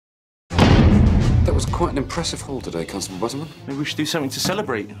was quite an impressive haul today, Constable Butterman. Maybe we should do something to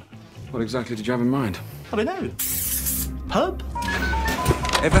celebrate. What exactly did you have in mind? I don't know. Pub?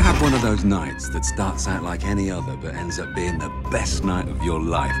 Ever have one of those nights that starts out like any other but ends up being the best night of your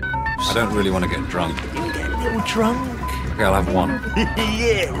life? I don't really want to get drunk. You get a little drunk. Okay, I'll have one.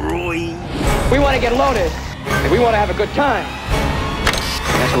 Yeah, Roy. We want to get loaded, and we want to have a good time.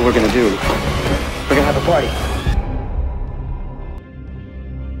 That's what we're going to do. We're going to have a party.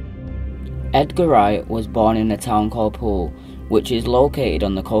 Edgar Wright was born in a town called Poole, which is located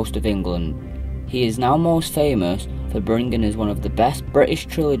on the coast of England. He is now most famous for bringing us one of the best British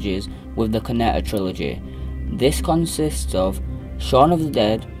trilogies with the Cornetto Trilogy. This consists of Shaun of the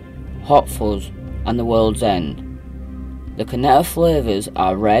Dead, Hot Fuzz and The World's End. The Cornetto flavours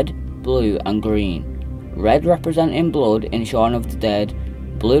are red, blue and green. Red representing blood in Shaun of the Dead,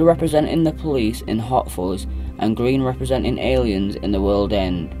 blue representing the police in Hot Fuzz and green representing aliens in The World's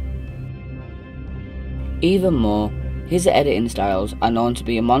End. Even more, his editing styles are known to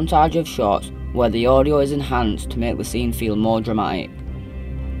be a montage of shots where the audio is enhanced to make the scene feel more dramatic.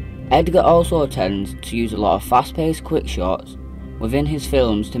 Edgar also tends to use a lot of fast-paced quick shots within his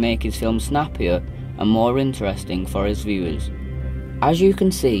films to make his films snappier and more interesting for his viewers. As you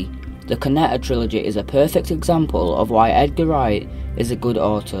can see, the Cornetto Trilogy is a perfect example of why Edgar Wright is a good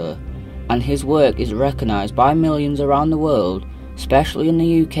auteur, and his work is recognised by millions around the world, especially in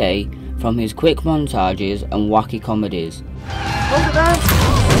the UK, from his quick montages and wacky comedies. Hold it down.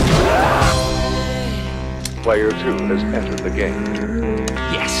 Player 2 has entered the game.